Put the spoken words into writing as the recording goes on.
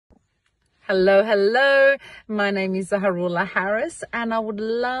Hello, hello. My name is Zaharoula Harris, and I would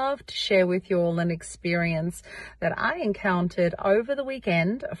love to share with you all an experience that I encountered over the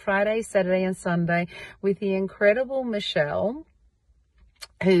weekend, Friday, Saturday, and Sunday, with the incredible Michelle,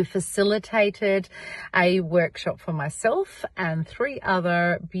 who facilitated a workshop for myself and 3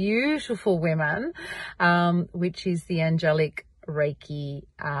 other beautiful women, which is the Angelic Reiki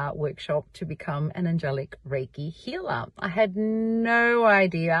workshop to become an Angelic Reiki Healer. I had no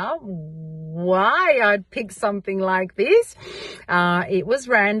idea why I'd pick something like this. It was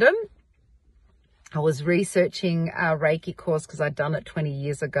random. I was researching a Reiki course because I'd done it 20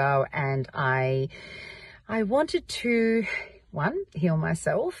 years ago, and I wanted to heal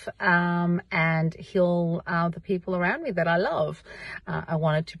myself and heal the people around me that I love. I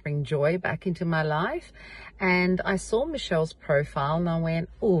wanted to bring joy back into my life, and I saw Michelle's profile and I went,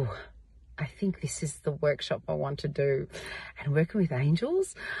 oh, I think this is the workshop I want to do. And working with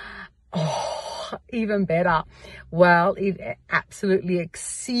angels, oh, even better. Well, it absolutely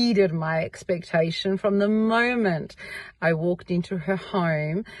exceeded my expectation from the moment I walked into her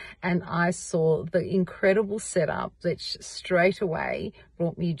home and I saw the incredible setup that straight away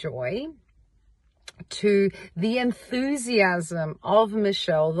brought me joy, to the enthusiasm of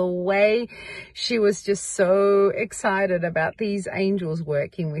Michelle, the way she was just so excited about these angels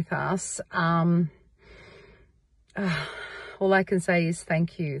working with us. All I can say is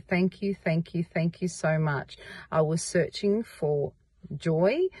thank you, thank you, thank you, thank you so much. I was searching for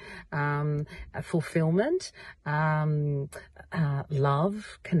joy, fulfillment,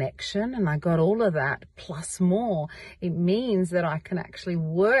 love, connection, and I got all of that plus more. It means that I can actually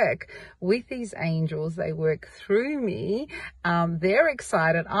work with these angels. They work through me. They're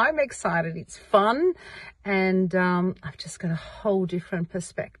excited. I'm excited. It's fun. And I've just got a whole different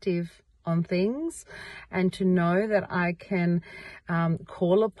perspective on things, and to know that I can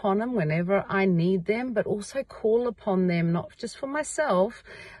call upon them whenever I need them, but also call upon them not just for myself,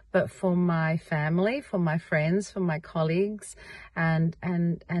 but for my family, for my friends, for my colleagues, and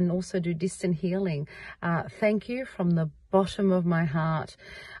also do distant healing. Thank you from the bottom of my heart.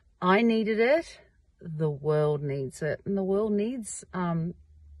 I needed it. The world needs it, and the world needs a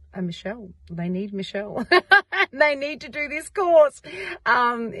Michelle. They need Michelle. They need to do this course.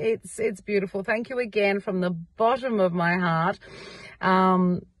 It's beautiful. Thank you again from the bottom of my heart.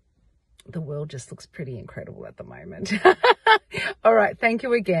 The world just looks pretty incredible at the moment. All right. Thank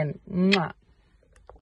you again. Mwah.